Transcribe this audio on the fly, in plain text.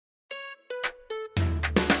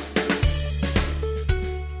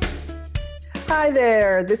Hi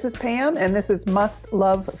there, this is Pam and this is Must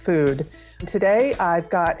Love Food. Today I've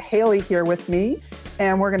got Haley here with me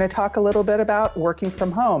and we're going to talk a little bit about working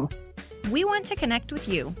from home. We want to connect with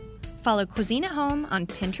you. Follow Cuisine at Home on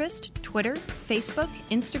Pinterest, Twitter, Facebook,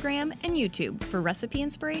 Instagram, and YouTube for recipe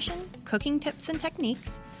inspiration, cooking tips and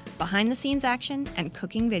techniques, behind-the-scenes action, and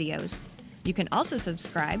cooking videos. You can also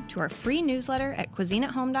subscribe to our free newsletter at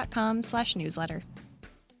cuisineathome.com/newsletter.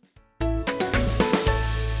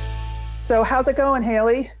 So how's it going,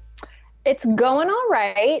 Haley? It's going all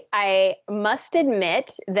right. I must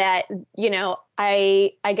admit that,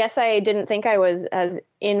 I guess I didn't think I was as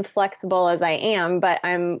inflexible as I am, but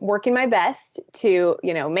I'm working my best to,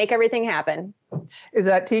 make everything happen. Is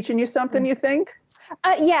that teaching you something, you think?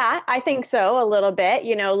 Yeah, I think so, a little bit.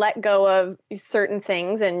 Let go of certain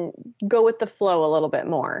things and go with the flow a little bit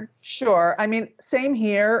more. Sure. I mean, same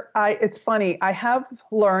here. It's funny. I have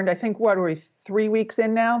learned, I think, what are we, 3 weeks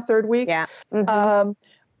in now, third week? Yeah. Mm-hmm.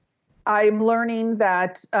 I'm learning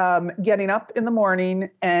that getting up in the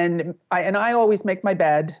morning and I always make my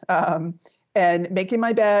bed, and making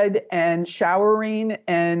my bed and showering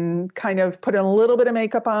and kind of putting a little bit of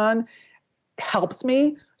makeup on helps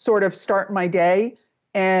me sort of start my day.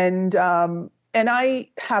 And I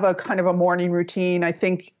have a kind of a morning routine. I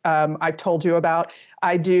think I've told you about.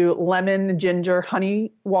 I do lemon, ginger,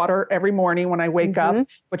 honey water every morning when I wake up,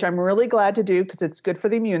 which I'm really glad to do because it's good for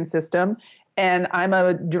the immune system. And I'm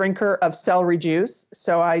a drinker of celery juice.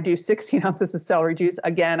 So I do 16 ounces of celery juice.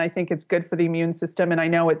 Again, I think it's good for the immune system. And I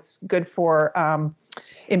know it's good for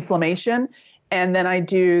inflammation. And then I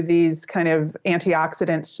do these kind of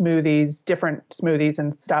antioxidant smoothies, different smoothies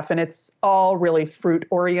and stuff. And it's all really fruit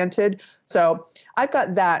oriented. So I've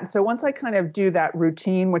got that. So once I kind of do that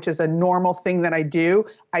routine, which is a normal thing that I do,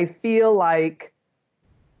 I feel like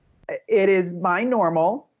it is my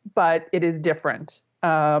normal, but it is different.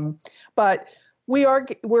 But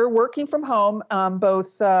we're working from home,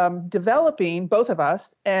 both developing, both of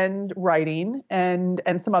us, and writing and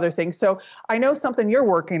some other things. So I know something you're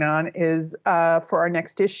working on is for our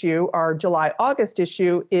next issue, our July-August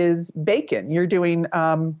issue is bacon. You're doing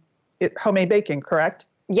homemade bacon, correct?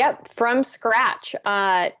 Yep, from scratch.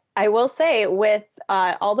 I will say with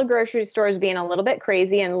all the grocery stores being a little bit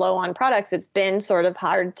crazy and low on products, it's been sort of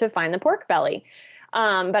hard to find the pork belly.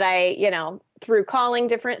 But through calling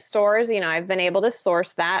different stores, I've been able to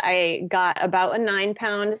source that. I got about a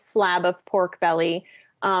 9-pound slab of pork belly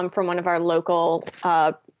from one of our local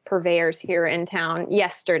purveyors here in town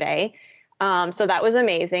yesterday. So that was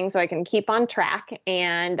amazing. So I can keep on track.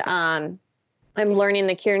 And I'm learning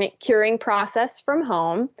the curing process from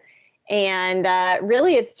home. And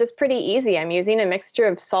really, it's just pretty easy. I'm using a mixture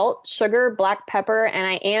of salt, sugar, black pepper, and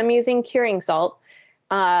I am using curing salt.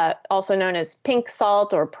 Also known as pink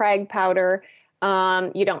salt or Prague powder.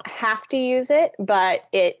 You don't have to use it, but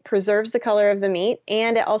it preserves the color of the meat,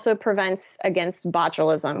 and it also prevents against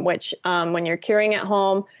botulism, which when you're curing at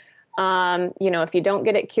home, if you don't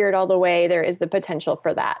get it cured all the way, there is the potential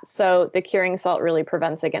for that. So the curing salt really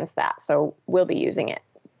prevents against that. So we'll be using it.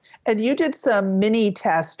 And you did some mini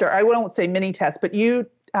tests, or I won't say mini tests, but you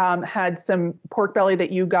had some pork belly that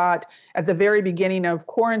you got at the very beginning of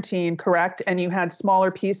quarantine, correct? And you had smaller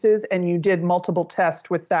pieces and you did multiple tests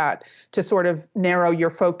with that to sort of narrow your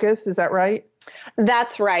focus. Is that right?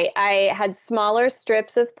 That's right. I had smaller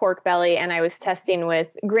strips of pork belly and I was testing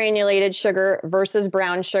with granulated sugar versus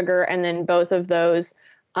brown sugar. And then both of those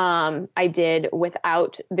I did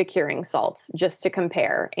without the curing salts just to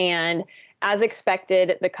compare. And as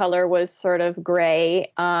expected, the color was sort of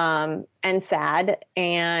gray and sad,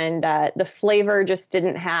 and the flavor just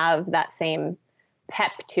didn't have that same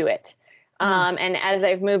pep to it. And as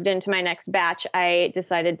I've moved into my next batch, I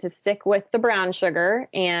decided to stick with the brown sugar.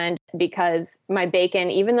 And because my bacon,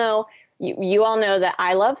 even though you all know that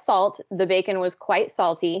I love salt, the bacon was quite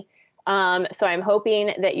salty. So I'm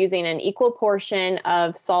hoping that using an equal portion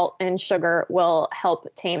of salt and sugar will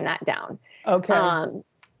help tame that down. Okay.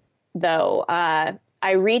 Though I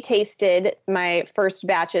retasted my first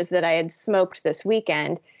batches that I had smoked this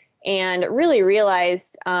weekend and really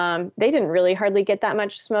realized they didn't really hardly get that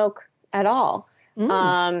much smoke at all.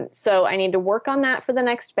 So I need to work on that for the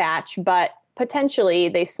next batch, but potentially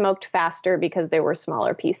they smoked faster because they were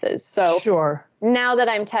smaller pieces. So sure. Now that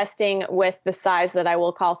I'm testing with the size that I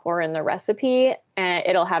will call for in the recipe,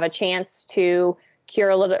 it'll have a chance to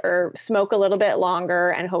cure a little or smoke a little bit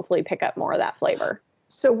longer and hopefully pick up more of that flavor.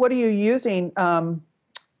 So what are you using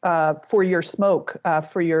for your smoke,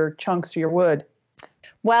 for your chunks, your wood?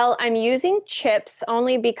 Well, I'm using chips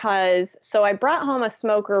only because, so I brought home a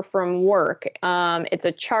smoker from work. It's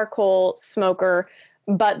a charcoal smoker,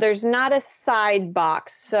 but there's not a side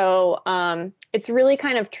box. So it's really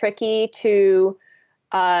kind of tricky to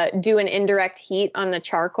do an indirect heat on the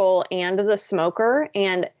charcoal and the smoker.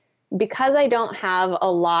 And because I don't have a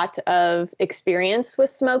lot of experience with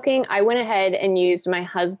smoking, I went ahead and used my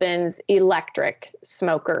husband's electric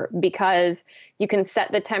smoker because you can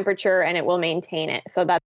set the temperature and it will maintain it. So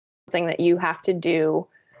that's something that you have to do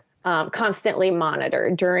constantly monitor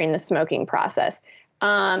during the smoking process.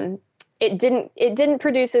 It didn't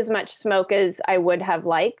produce as much smoke as I would have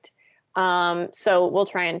liked. So we'll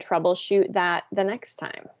try and troubleshoot that the next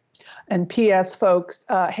time. And P.S. folks,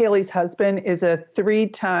 Haley's husband is a 3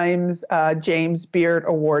 times James Beard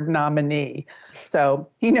Award nominee. So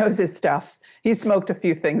he knows his stuff. He's smoked a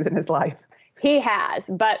few things in his life. He has,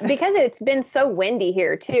 but because it's been so windy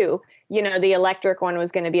here too, the electric one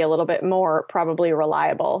was going to be a little bit more probably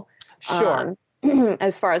reliable. Sure.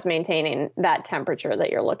 As far as maintaining that temperature that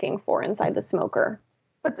you're looking for inside the smoker.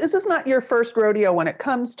 But this is not your first rodeo when it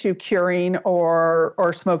comes to curing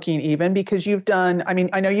or smoking even, because you've done,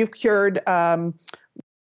 I know you've cured stuff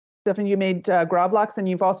and you made gravlax, and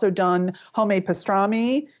you've also done homemade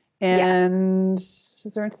pastrami. And yes.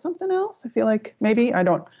 Is there something else? I feel like maybe, I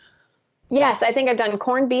don't. Yes, I think I've done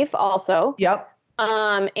corned beef also. Yep.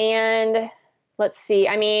 And let's see,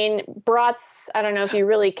 brats, I don't know if you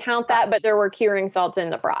really count that, but there were curing salts in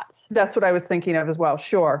the brats. That's what I was thinking of as well.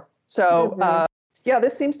 Sure. So, yeah,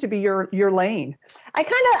 this seems to be your lane. I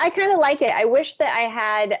kind of like it. I wish that I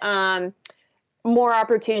had more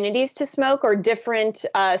opportunities to smoke or different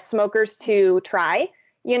smokers to try,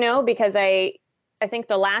 because I think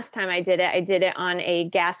the last time I did it on a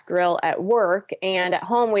gas grill at work, and at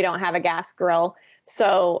home we don't have a gas grill.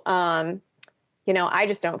 So, I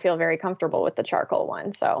just don't feel very comfortable with the charcoal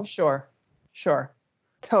one. So Sure.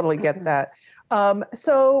 Totally get that.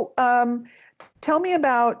 So tell me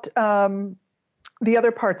about the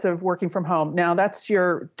other parts of working from home. Now that's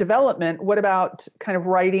your development. What about kind of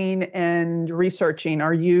writing and researching?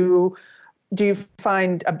 Do you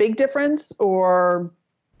find a big difference or?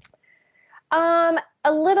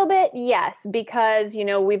 A little bit, yes, because,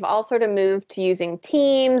 we've all sort of moved to using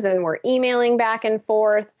Teams and we're emailing back and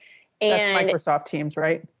forth. And that's Microsoft Teams,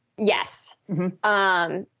 right? Yes.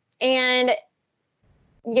 Mm-hmm. And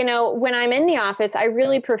when I'm in the office, I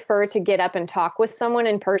really prefer to get up and talk with someone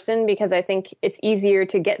in person because I think it's easier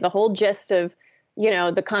to get the whole gist of,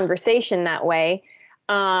 the conversation that way.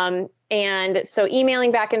 And so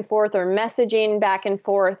emailing back and forth or messaging back and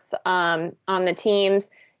forth on the Teams,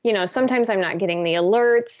 sometimes I'm not getting the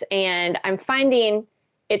alerts, and I'm finding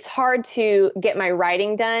it's hard to get my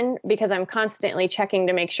writing done because I'm constantly checking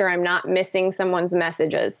to make sure I'm not missing someone's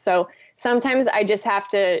messages. So sometimes I just have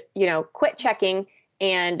to, quit checking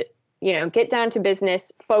and, get down to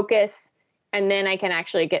business, focus, and then I can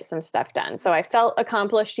actually get some stuff done. So I felt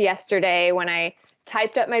accomplished yesterday when I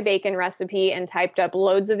typed up my bacon recipe and typed up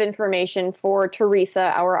loads of information for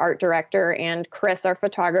Teresa, our art director, and Chris, our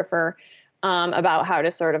photographer, about how to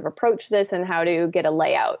sort of approach this and how to get a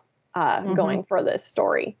layout going for this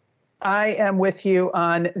story. I am with you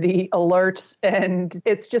on the alerts, and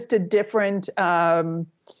it's just a different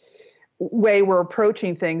way we're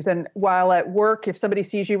approaching things. And while at work, if somebody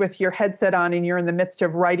sees you with your headset on and you're in the midst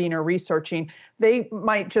of writing or researching, they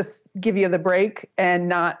might just give you the break and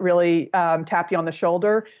not really tap you on the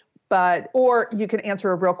shoulder. Or you can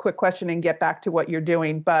answer a real quick question and get back to what you're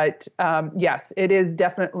doing. But yes, it is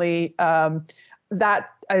definitely, that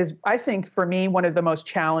is, I think, for me, one of the most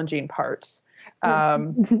challenging parts.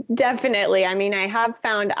 Definitely. I have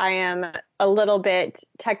found I am a little bit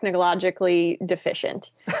technologically deficient,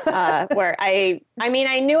 where I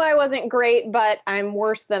knew I wasn't great, but I'm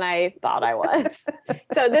worse than I thought I was.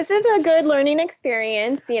 So this is a good learning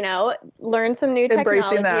experience, learn some new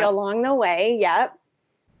technology along the way. Yep.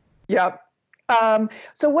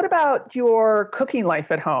 So what about your cooking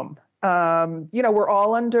life at home? We're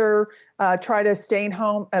all under, try to stay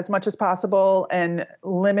home as much as possible and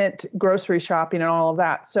limit grocery shopping and all of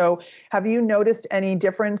that. So have you noticed any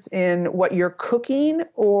difference in what you're cooking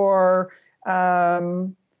or?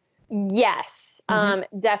 Yes,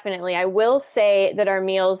 definitely. I will say that our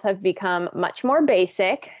meals have become much more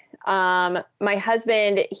basic. My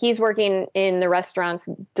husband, he's working in the restaurants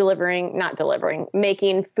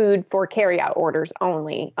making food for carryout orders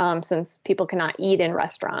only, since people cannot eat in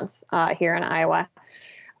restaurants here in Iowa.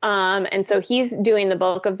 And so he's doing the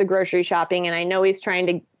bulk of the grocery shopping, and I know he's trying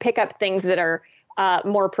to pick up things that are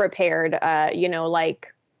more prepared,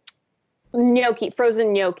 like gnocchi,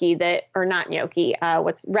 frozen gnocchi that are not gnocchi,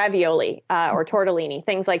 what's ravioli or tortellini,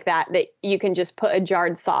 things like that you can just put a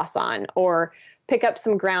jarred sauce on, or pick up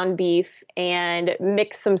some ground beef and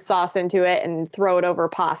mix some sauce into it and throw it over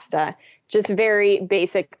pasta. Just very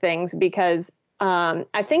basic things, because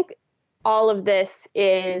I think all of this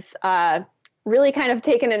is really kind of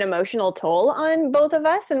taken an emotional toll on both of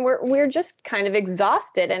us, and we're just kind of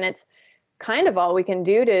exhausted, and it's kind of all we can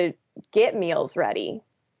do to get meals ready.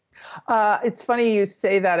 It's funny you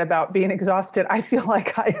say that about being exhausted. I feel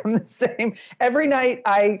like I am the same. Every night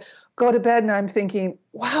I go to bed and I'm thinking,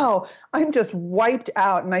 wow, I'm just wiped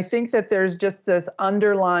out. And I think that there's just this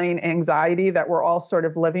underlying anxiety that we're all sort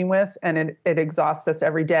of living with, and it exhausts us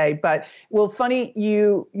every day. But well, funny,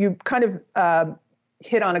 you kind of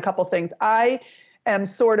hit on a couple things. I am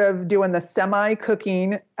sort of doing the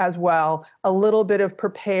semi-cooking as well, a little bit of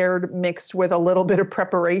prepared mixed with a little bit of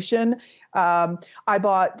preparation. I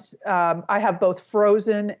have both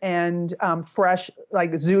frozen and fresh,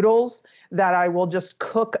 like zoodles, that I will just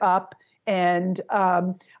cook up. And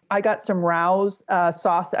I got some Rouse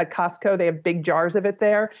sauce at Costco. They have big jars of it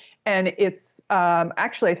there. And it's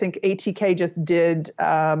actually, I think ATK just did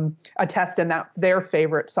a test, and that's their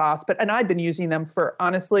favorite sauce. And I've been using them for,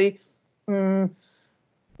 honestly,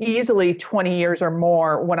 easily 20 years or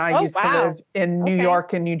more when I used to live in New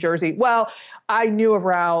York and New Jersey. Well, I knew of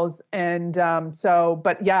Rouse. And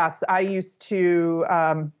but yes, I used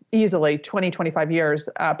to easily 20, 25 years,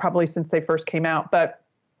 probably since they first came out. But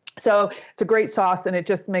so it's a great sauce, and it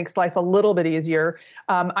just makes life a little bit easier.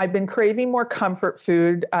 I've been craving more comfort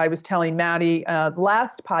food. I was telling Maddie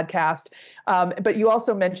last podcast, but you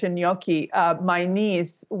also mentioned gnocchi. My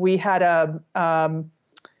niece, we had a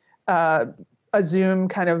Zoom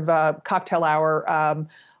kind of cocktail hour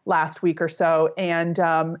last week or so,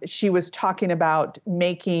 and she was talking about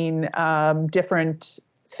making different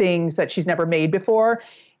things that she's never made before.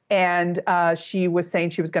 And she was saying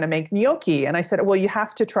she was going to make gnocchi. And I said, well, you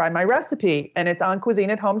have to try my recipe. And it's on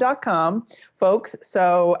cuisineathome.com, folks.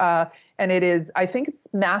 So, and it is, I think it's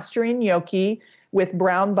mastering gnocchi with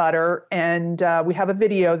brown butter. And we have a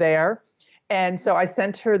video there. And so I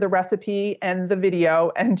sent her the recipe and the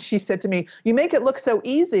video, and she said to me, you make it look so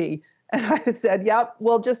easy. And I said, yep,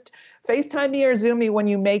 well, just FaceTime me or Zoom me when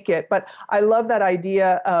you make it. But I love that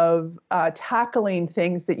idea of tackling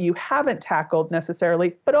things that you haven't tackled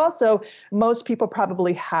necessarily, but also most people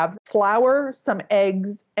probably have flour, some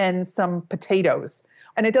eggs, and some potatoes.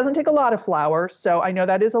 And it doesn't take a lot of flour, so I know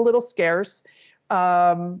that is a little scarce.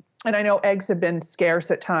 And I know eggs have been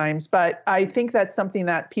scarce at times, but I think that's something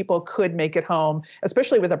that people could make at home,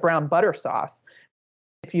 especially with a brown butter sauce.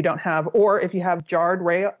 If you don't have, or if you have jarred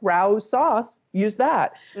Rouse sauce, use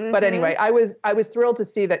that. Mm-hmm. But anyway, I was thrilled to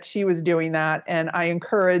see that she was doing that, and I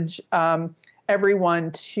encourage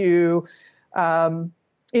everyone to,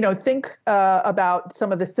 think about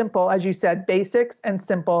some of the simple, as you said, basics and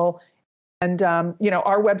simple. And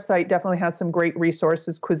our website definitely has some great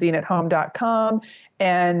resources, cuisineathome.com.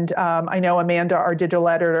 And I know Amanda, our digital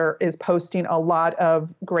editor, is posting a lot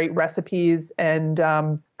of great recipes and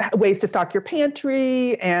ways to stock your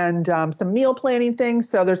pantry and some meal planning things.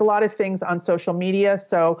 So there's a lot of things on social media.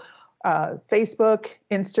 So Facebook,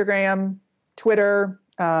 Instagram, Twitter,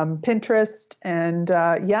 Pinterest, and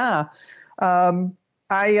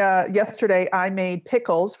yesterday I made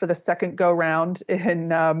pickles for the second go round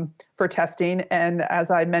for testing. And as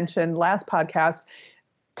I mentioned last podcast,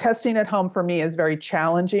 testing at home for me is very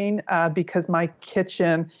challenging because my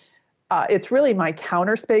kitchen, it's really my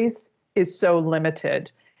counter space is so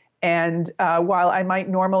limited. And while I might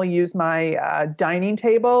normally use my dining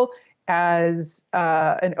table as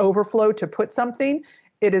an overflow to put something,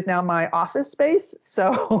 it is now my office space.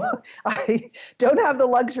 So I don't have the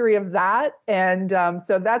luxury of that. And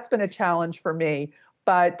so that's been a challenge for me.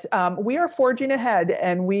 But we are forging ahead,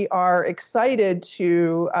 and we are excited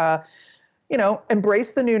to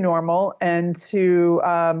embrace the new normal and to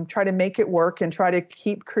try to make it work and try to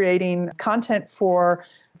keep creating content for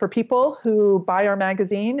people who buy our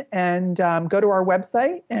magazine and go to our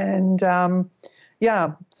website. And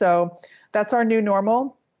so that's our new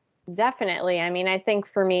normal. Definitely. I mean, I think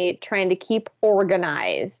for me, trying to keep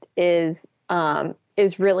organized is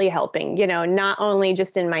really helping, not only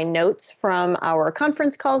just in my notes from our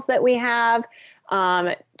conference calls that we have,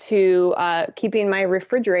 to keeping my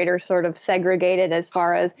refrigerator sort of segregated as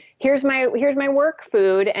far as here's my work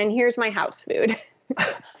food and here's my house food.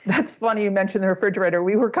 That's funny you mentioned the refrigerator.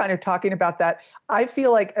 We were kind of talking about that. I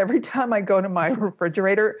feel like every time I go to my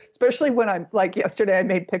refrigerator, especially when I'm like yesterday, I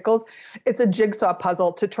made pickles, it's a jigsaw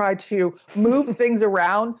puzzle to try to move things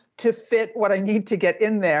around to fit what I need to get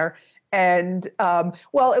in there. And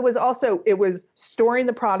it was storing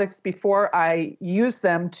the products before I use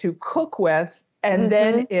them to cook with And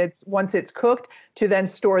then once it's cooked, to then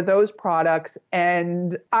store those products.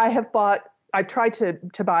 And I've tried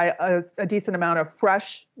to buy a decent amount of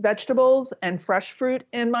fresh vegetables and fresh fruit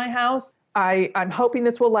in my house. I'm hoping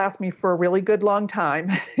this will last me for a really good long time.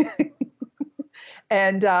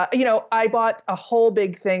 And, I bought a whole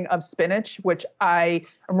big thing of spinach, which I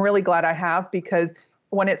am really glad I have, because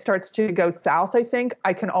when it starts to go south, I think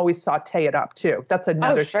I can always saute it up too. That's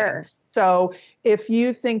another thing. So if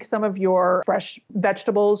you think some of your fresh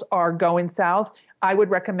vegetables are going south, I would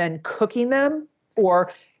recommend cooking them,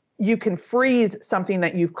 or you can freeze something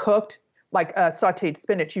that you've cooked, like sauteed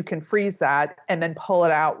spinach. You can freeze that and then pull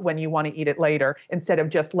it out when you want to eat it later, instead of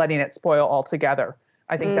just letting it spoil altogether.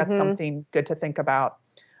 I think that's something good to think about.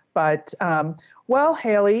 But, well,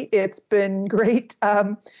 Haley, it's been great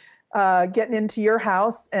getting into your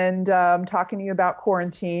house and talking to you about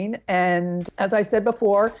quarantine. And as I said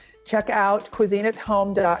before, check out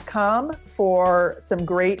cuisineathome.com for some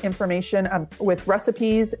great information with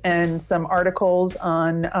recipes and some articles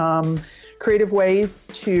on creative ways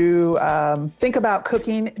to think about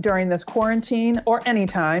cooking during this quarantine or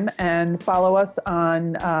anytime. And follow us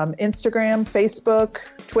on Instagram, Facebook,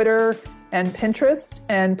 Twitter, and Pinterest.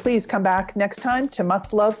 And please come back next time to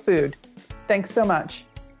Must Love Food. Thanks so much.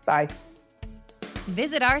 Bye.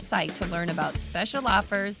 Visit our site to learn about special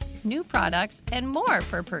offers, new products, and more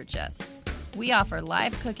for purchase. We offer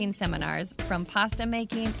live cooking seminars from pasta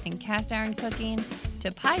making and cast iron cooking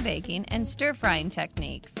to pie baking and stir-frying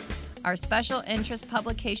techniques. Our special interest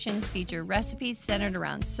publications feature recipes centered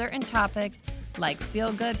around certain topics like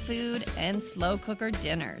feel-good food and slow cooker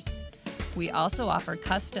dinners. We also offer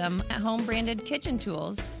custom home branded kitchen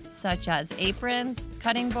tools such as aprons,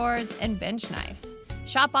 cutting boards, and bench knives.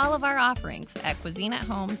 Shop all of our offerings at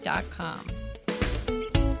cuisineathome.com.